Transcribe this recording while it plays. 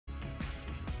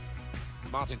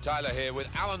Martin Tyler here with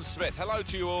Alan Smith. Hello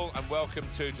to you all and welcome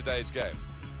to today's game.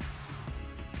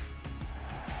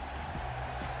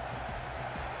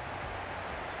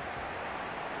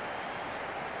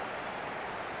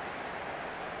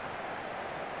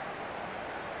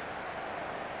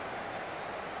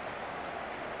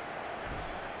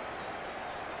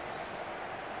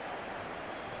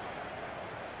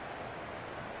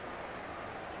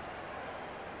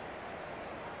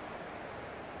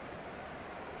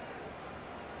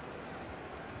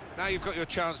 Now you've got your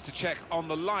chance to check on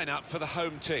the lineup for the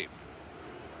home team.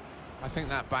 I think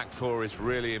that back four is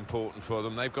really important for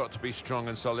them. They've got to be strong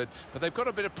and solid, but they've got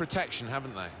a bit of protection,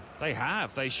 haven't they? They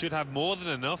have. They should have more than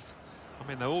enough. I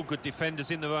mean, they're all good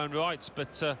defenders in their own rights,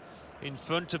 but in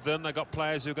front of them, they've got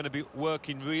players who are going to be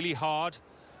working really hard.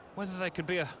 Whether they can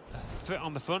be a threat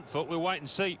on the front foot, we'll wait and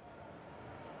see.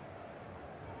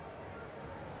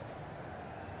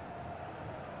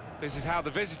 This is how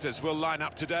the visitors will line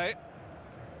up today.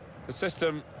 The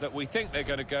system that we think they're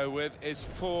going to go with is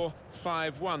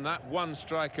 4-5-1. That one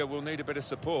striker will need a bit of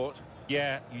support.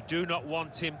 Yeah, you do not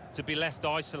want him to be left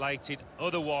isolated.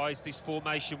 Otherwise, this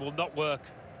formation will not work.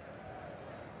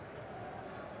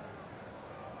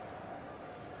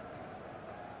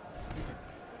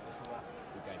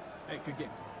 Good game. Hey, good game.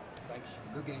 Thanks.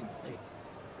 Good game. Hey.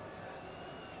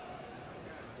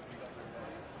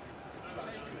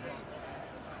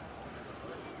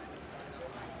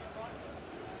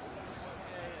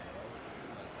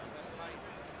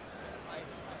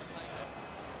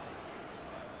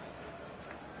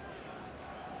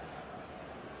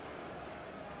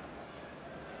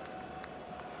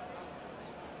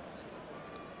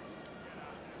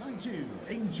 Thank you.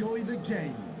 Enjoy the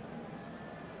game.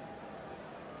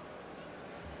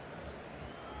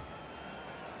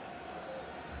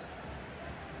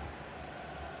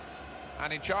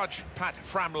 And in charge, Pat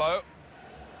Framlow.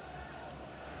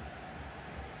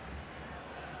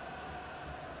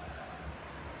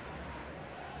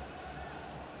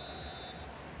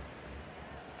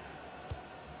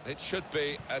 It should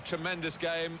be a tremendous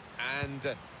game,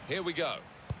 and here we go.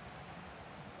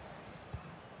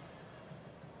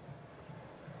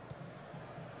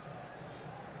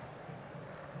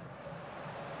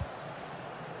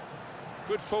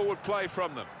 Good forward play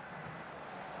from them.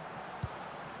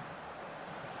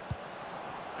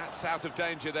 That's out of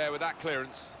danger there with that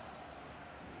clearance.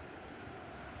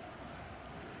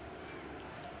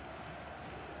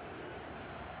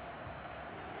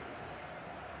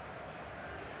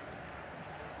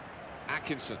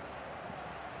 Atkinson.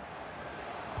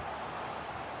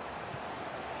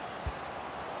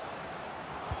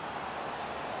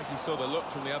 I think he saw the look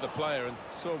from the other player and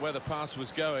saw where the pass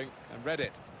was going and read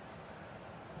it.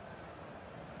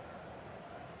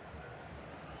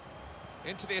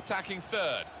 Into the attacking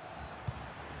third.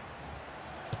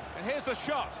 And here's the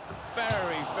shot.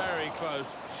 Very, very close.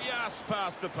 Just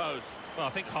past the post. Well, I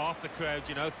think half the crowd,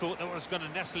 you know, thought that was going to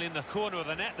nestle in the corner of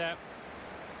the net there.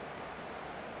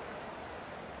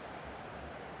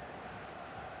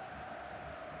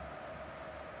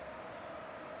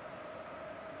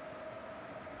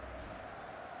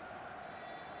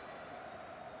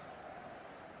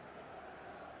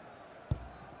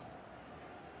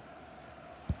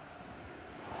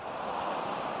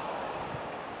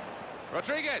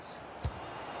 Rodriguez.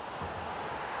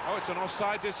 Oh, it's an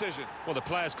offside decision. Well, the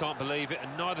players can't believe it,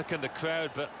 and neither can the crowd,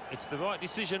 but it's the right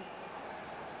decision.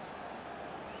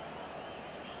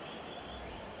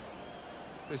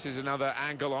 This is another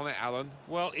angle on it, Alan.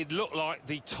 Well, it looked like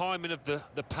the timing of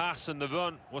the pass and the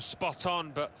run was spot on,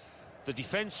 but the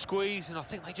defence squeezed, and I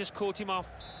think they just caught him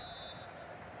off.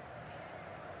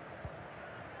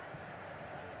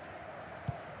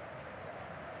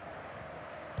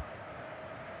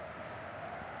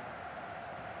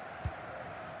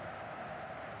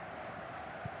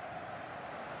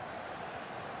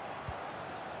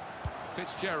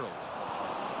 Fitzgerald.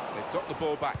 They've got the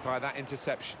ball back by that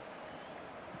interception.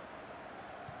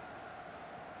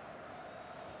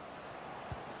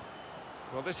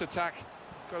 Well, this attack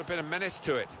has got a bit of menace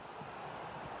to it.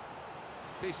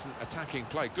 It's decent attacking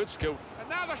play, good skill. And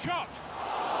now the shot!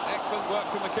 Excellent work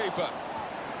from the keeper.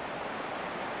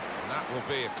 And that will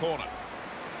be a corner.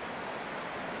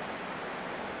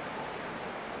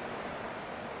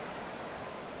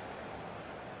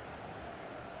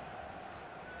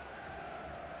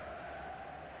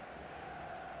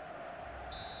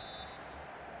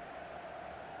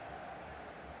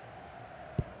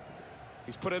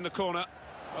 He's put in the corner.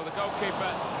 Well, the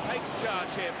goalkeeper takes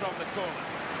charge here from the corner.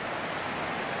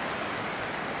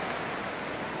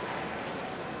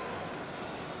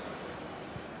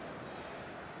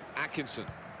 Atkinson.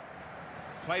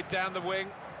 Played down the wing,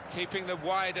 keeping the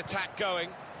wide attack going.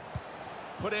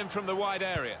 Put in from the wide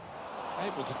area.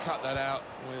 Able to cut that out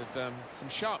with some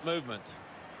sharp movement.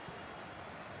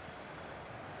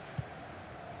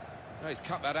 Oh, he's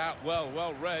cut that out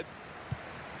well read.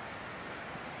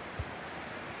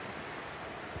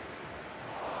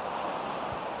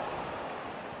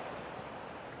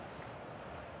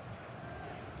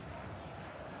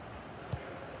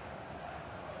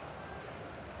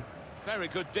 Very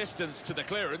good distance to the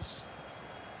clearance.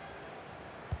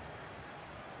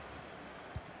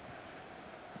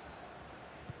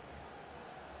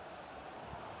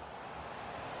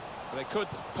 They could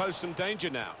pose some danger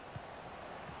now.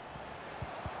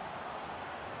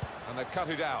 And they've cut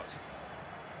it out.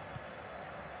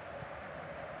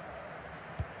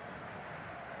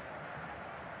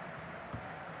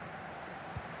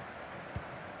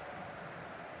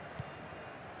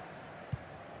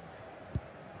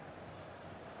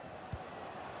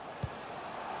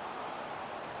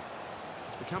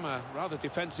 It's become a rather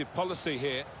defensive policy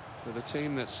here with a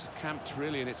team that's camped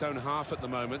really in its own half at the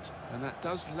moment, and that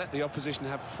does let the opposition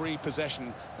have free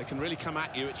possession. They can really come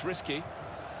at you. It's risky.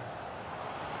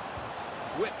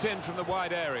 Whipped in from the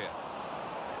wide area.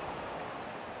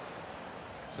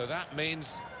 So that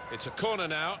means it's a corner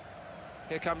now.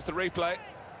 Here comes the replay.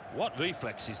 What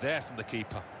reflex is there from the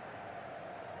keeper?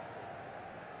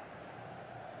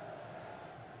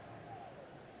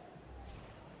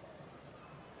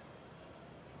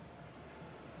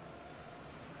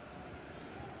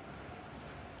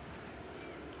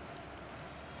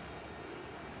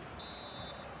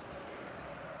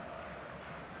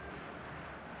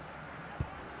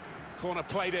 Corner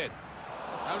played in.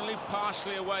 Only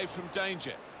partially away from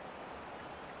danger.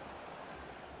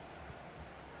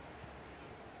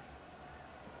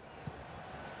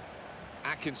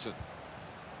 Atkinson.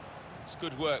 It's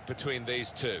good work between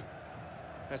these two.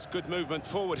 That's good movement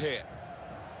forward here.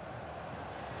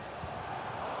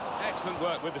 Excellent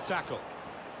work with the tackle.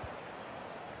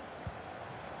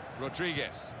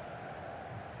 Rodriguez.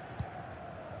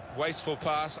 Wasteful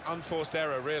pass, unforced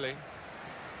error really.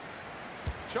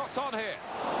 Shots on here.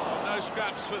 No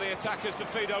scraps for the attackers to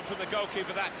feed on from the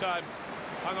goalkeeper that time.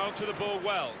 Hung on to the ball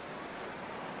well.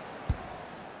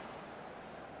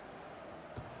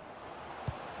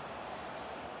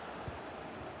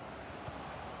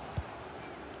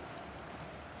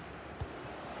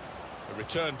 A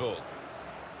return ball.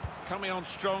 Coming on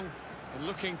strong and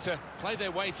looking to play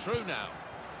their way through now.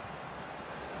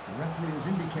 The referee has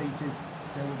indicated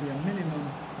there will be a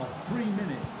minimum of 3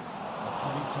 minutes of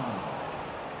added time.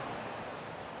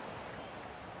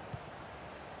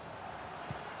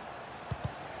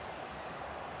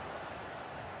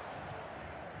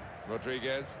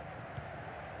 Rodriguez.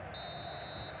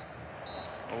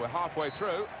 Well, we're halfway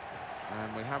through,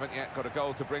 and we haven't yet got a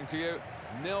goal to bring to you.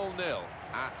 0-0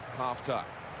 at half-time.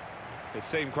 It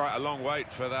seemed quite a long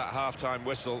wait for that half-time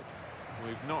whistle.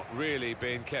 We've not really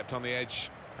been kept on the edge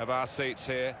of our seats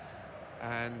here,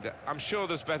 and I'm sure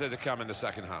there's better to come in the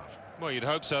second half. Well, you'd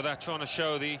hope so. They're trying to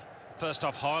show the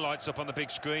first-half highlights up on the big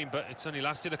screen, but it's only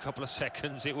lasted a couple of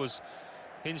seconds. It was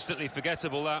instantly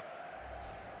forgettable, that.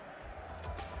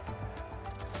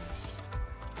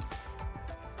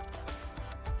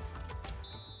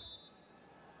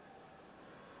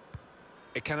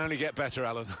 It can only get better,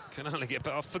 Alan. Can only get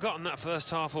better. I've forgotten that first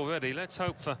half already. Let's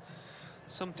hope for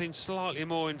something slightly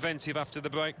more inventive after the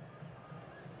break.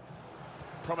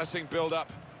 Promising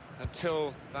build-up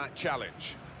until that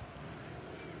challenge.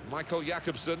 Michael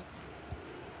Jakobsen.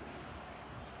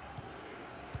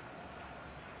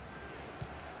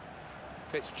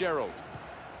 Fitzgerald.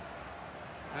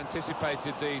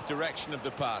 Anticipated the direction of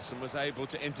the pass and was able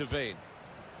to intervene.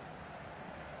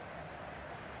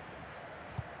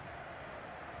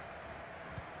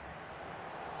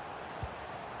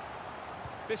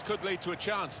 This could lead to a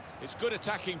chance. It's good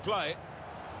attacking play.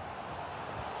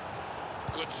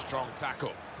 Good strong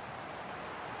tackle.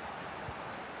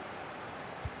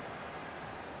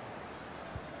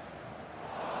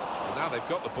 Well, now they've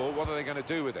got the ball, what are they going to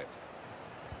do with it?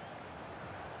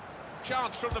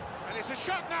 Chance from the... and it's a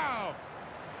shot now!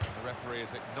 The referee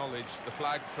has acknowledged the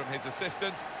flag from his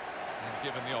assistant and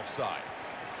given the offside.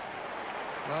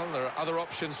 Well, there are other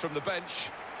options from the bench.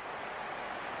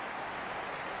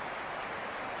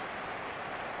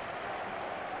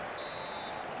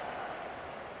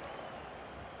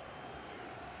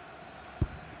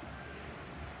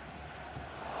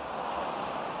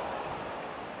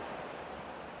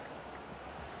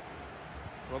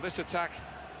 Well, this attack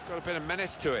has got a bit of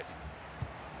menace to it.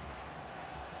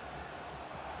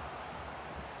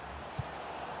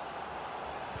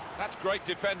 That's great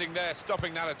defending there,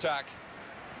 stopping that attack.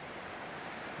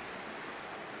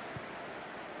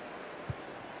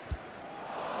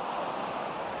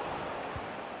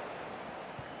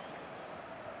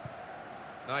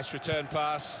 Nice return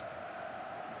pass.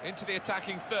 Into the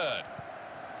attacking third.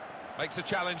 Makes a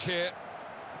challenge here.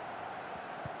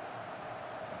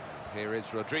 Here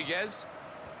is Rodriguez.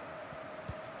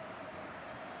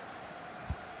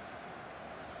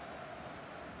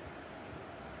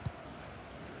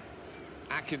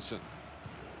 Atkinson.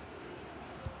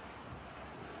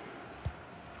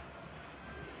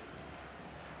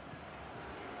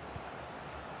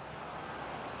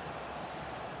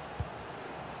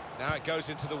 Now it goes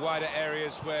into the wider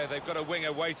areas where they've got a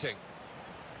winger waiting.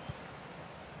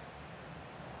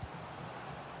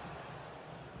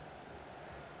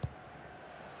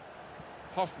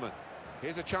 Hoffman.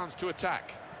 Here's a chance to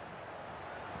attack.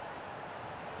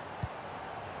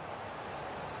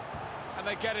 And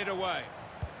they get it away.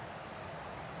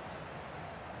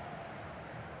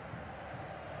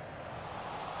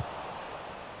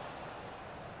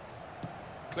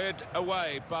 Cleared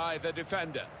away by the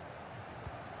defender.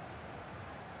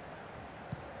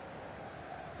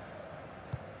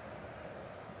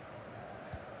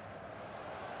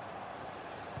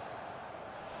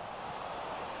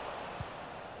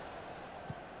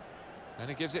 And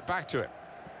he gives it back to him.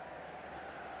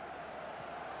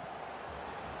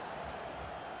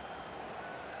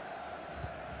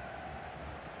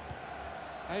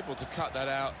 Able to cut that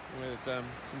out with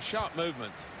some sharp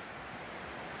movement.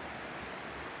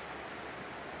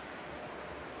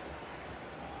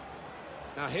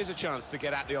 Now here's a chance to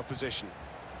get at the opposition.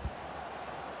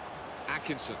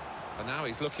 Atkinson. And now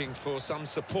he's looking for some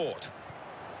support.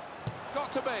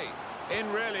 Got to be in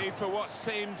really for what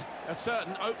seemed a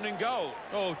certain opening goal.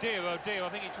 Oh dear, I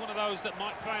think it's one of those that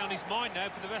might prey on his mind now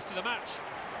for the rest of the match.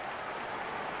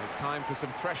 It's time for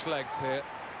some fresh legs here.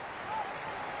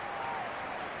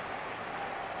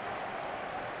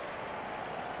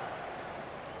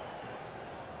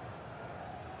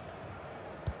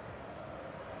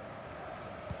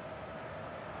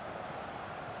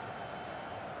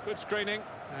 Good screening,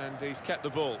 and he's kept the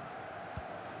ball.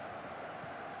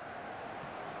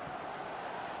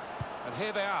 And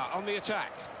here they are on the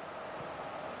attack.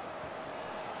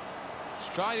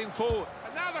 Striding forward,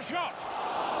 and now the shot!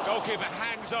 Goalkeeper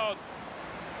hangs on.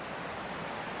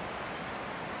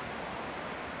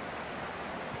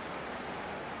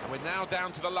 And we're now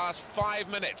down to the last 5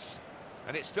 minutes,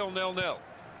 and it's still 0-0.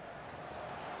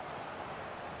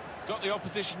 Got the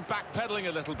opposition backpedaling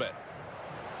a little bit.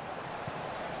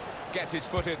 Gets his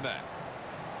foot in there.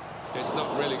 It's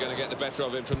not really going to get the better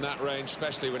of him from that range,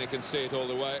 especially when he can see it all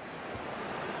the way.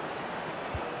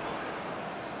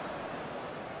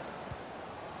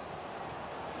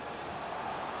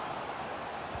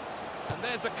 And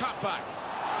there's the cutback.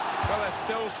 Well, they're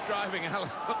still striving, Alan,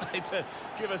 to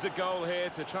give us a goal here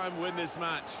to try and win this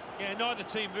match. Yeah, neither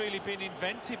team really been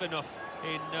inventive enough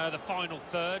in the final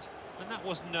third, and that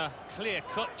wasn't a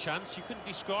clear-cut chance. You couldn't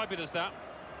describe it as that.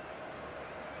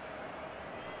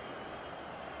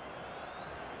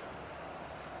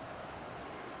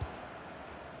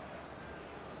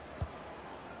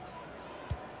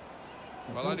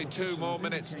 Well, only 2 more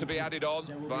minutes to be added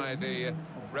on by the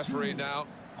referee now.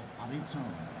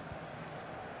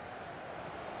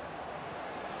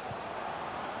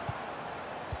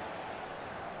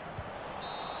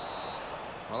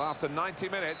 Well, after 90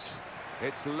 minutes,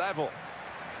 it's level.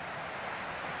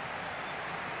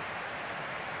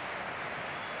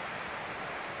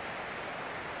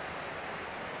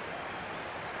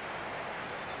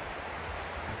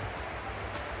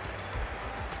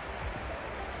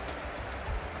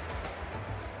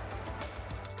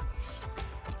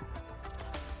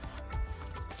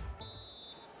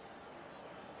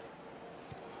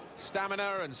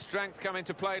 Stamina and strength come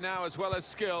into play now, as well as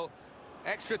skill.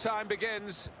 Extra time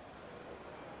begins.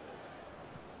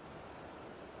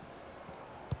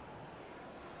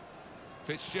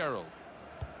 Fitzgerald.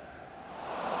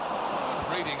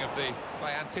 Reading of the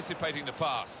play, anticipating the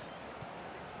pass.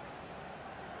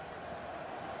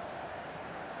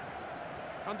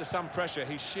 Under some pressure,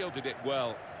 he shielded it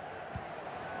well.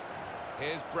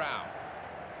 Here's Brown.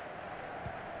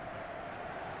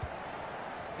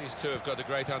 These two have got a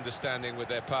great understanding with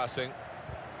their passing.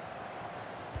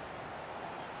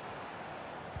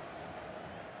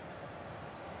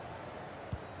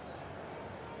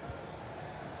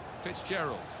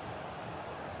 Fitzgerald.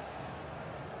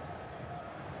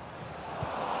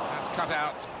 That's cut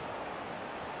out.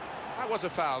 That was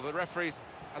a foul. The referee's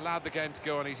allowed the game to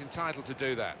go on. He's entitled to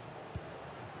do that.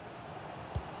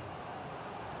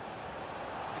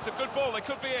 It's a good ball. They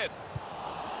could be in.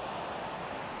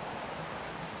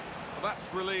 Well,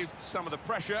 that's relieved some of the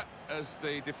pressure as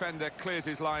the defender clears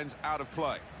his lines out of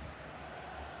play.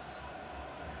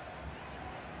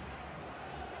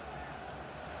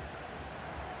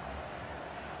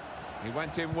 He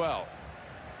went in well.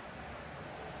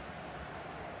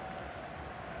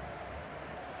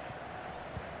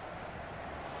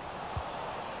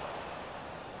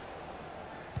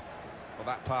 Well,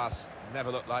 that pass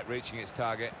never looked like reaching its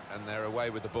target, and they're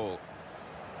away with the ball.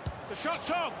 The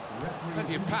shot's on!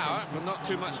 Plenty of power, but not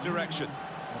too much direction.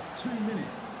 2 minutes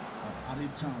of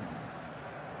added time.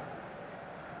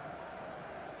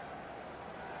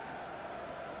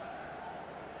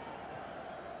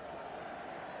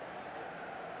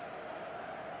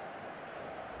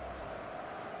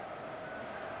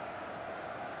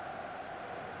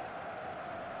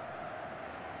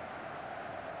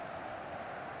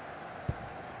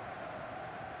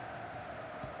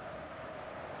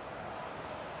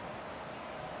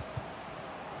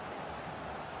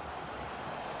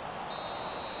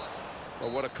 Well,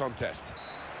 what a contest.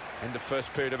 In the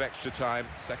first period of extra time,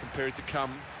 second period to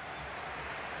come.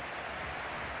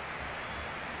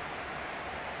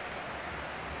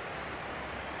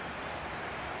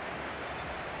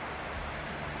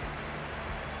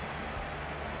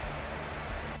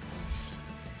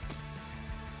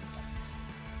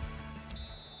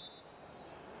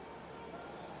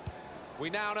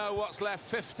 We now know what's left,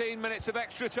 15 minutes of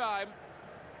extra time.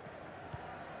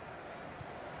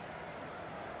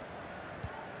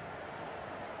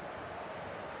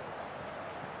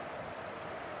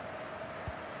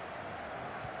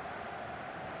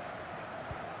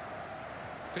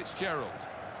 Fitzgerald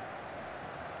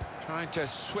trying to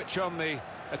switch on the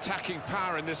attacking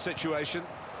power in this situation.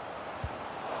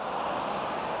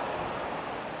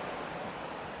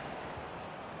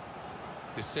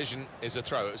 Decision is a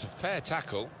throw. It was a fair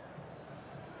tackle.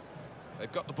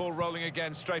 They've got the ball rolling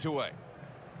again straight away.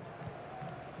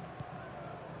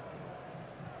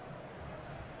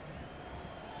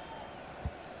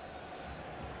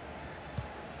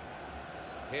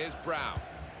 Here's Brown.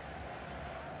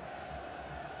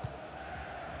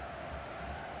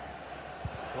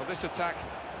 Well, this attack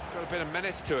has got a bit of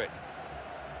menace to it.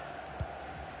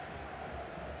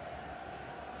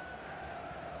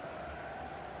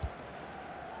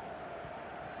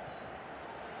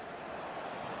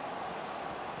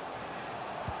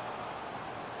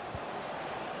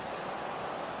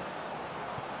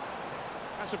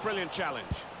 That's a brilliant challenge.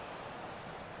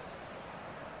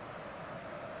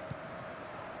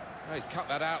 Oh, he's cut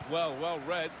that out well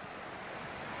read.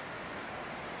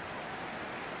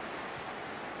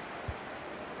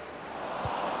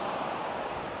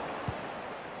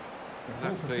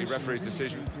 That's the referee's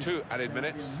decision. 2 added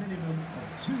minutes. A minimum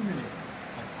of 2 minutes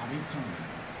of added time.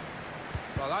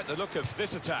 Well, I like the look of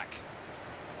this attack.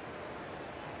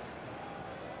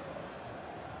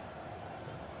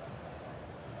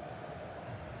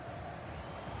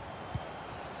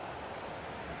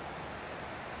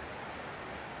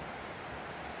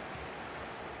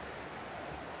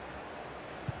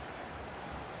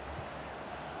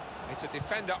 It's a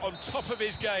defender on top of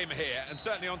his game here, and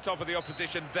certainly on top of the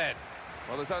opposition then.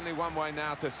 Well, there's only one way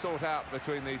now to sort out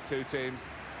between these two teams,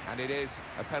 and it is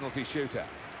a penalty shooter.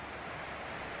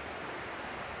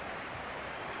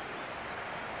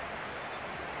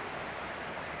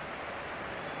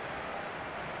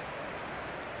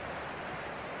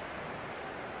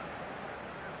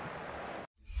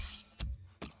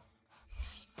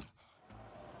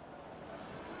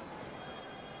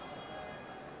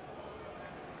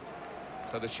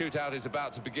 So the shootout is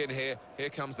about to begin here. Here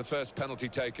comes the first penalty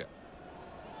taker.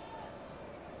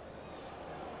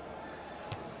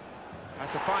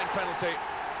 That's a fine penalty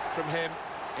from him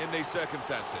in these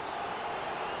circumstances.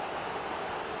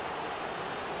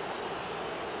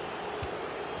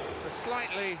 A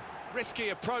slightly risky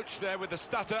approach there with the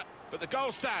stutter, but the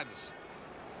goal stands.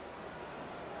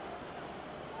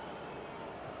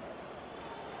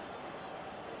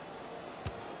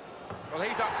 Well,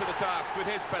 he's up to the task with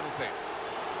his penalty.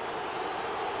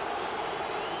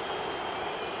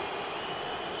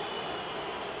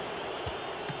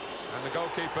 And the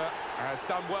goalkeeper has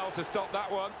done well to stop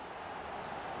that one.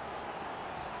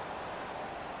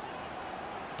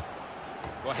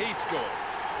 Well, he scored.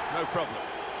 No problem.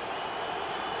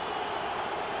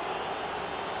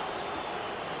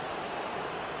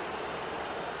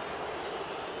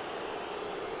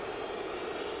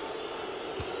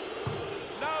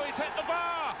 No, he's hit the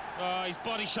bar! Oh, his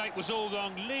body shape was all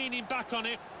wrong, leaning back on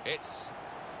it. It's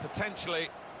potentially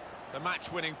the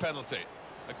match-winning penalty.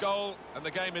 A goal, and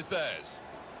the game is theirs.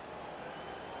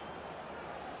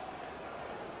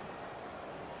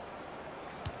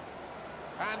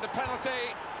 And the penalty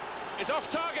is off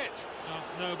target. Oh,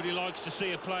 nobody likes to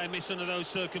see a player miss under those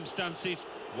circumstances.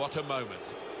 What a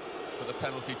moment for the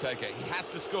penalty taker. He has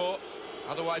to score,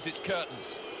 otherwise it's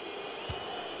curtains.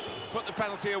 put the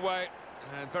penalty away,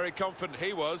 and very confident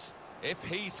he was if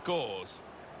he scores.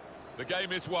 The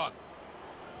game is won.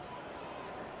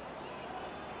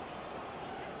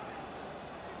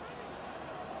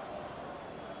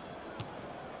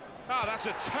 Oh, that's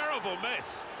a terrible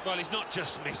miss. Well, he's not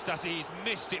just missed, has he? He's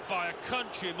missed it by a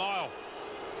country mile.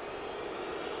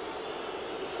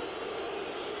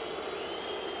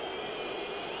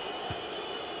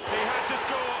 He had to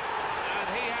score, and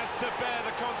he has to bear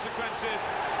the consequences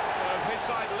of his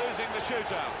side losing the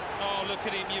shootout. Oh, look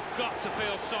at him. You've got to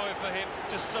feel sorry for him.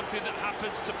 Just something that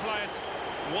happens to players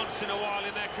once in a while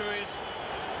in their careers.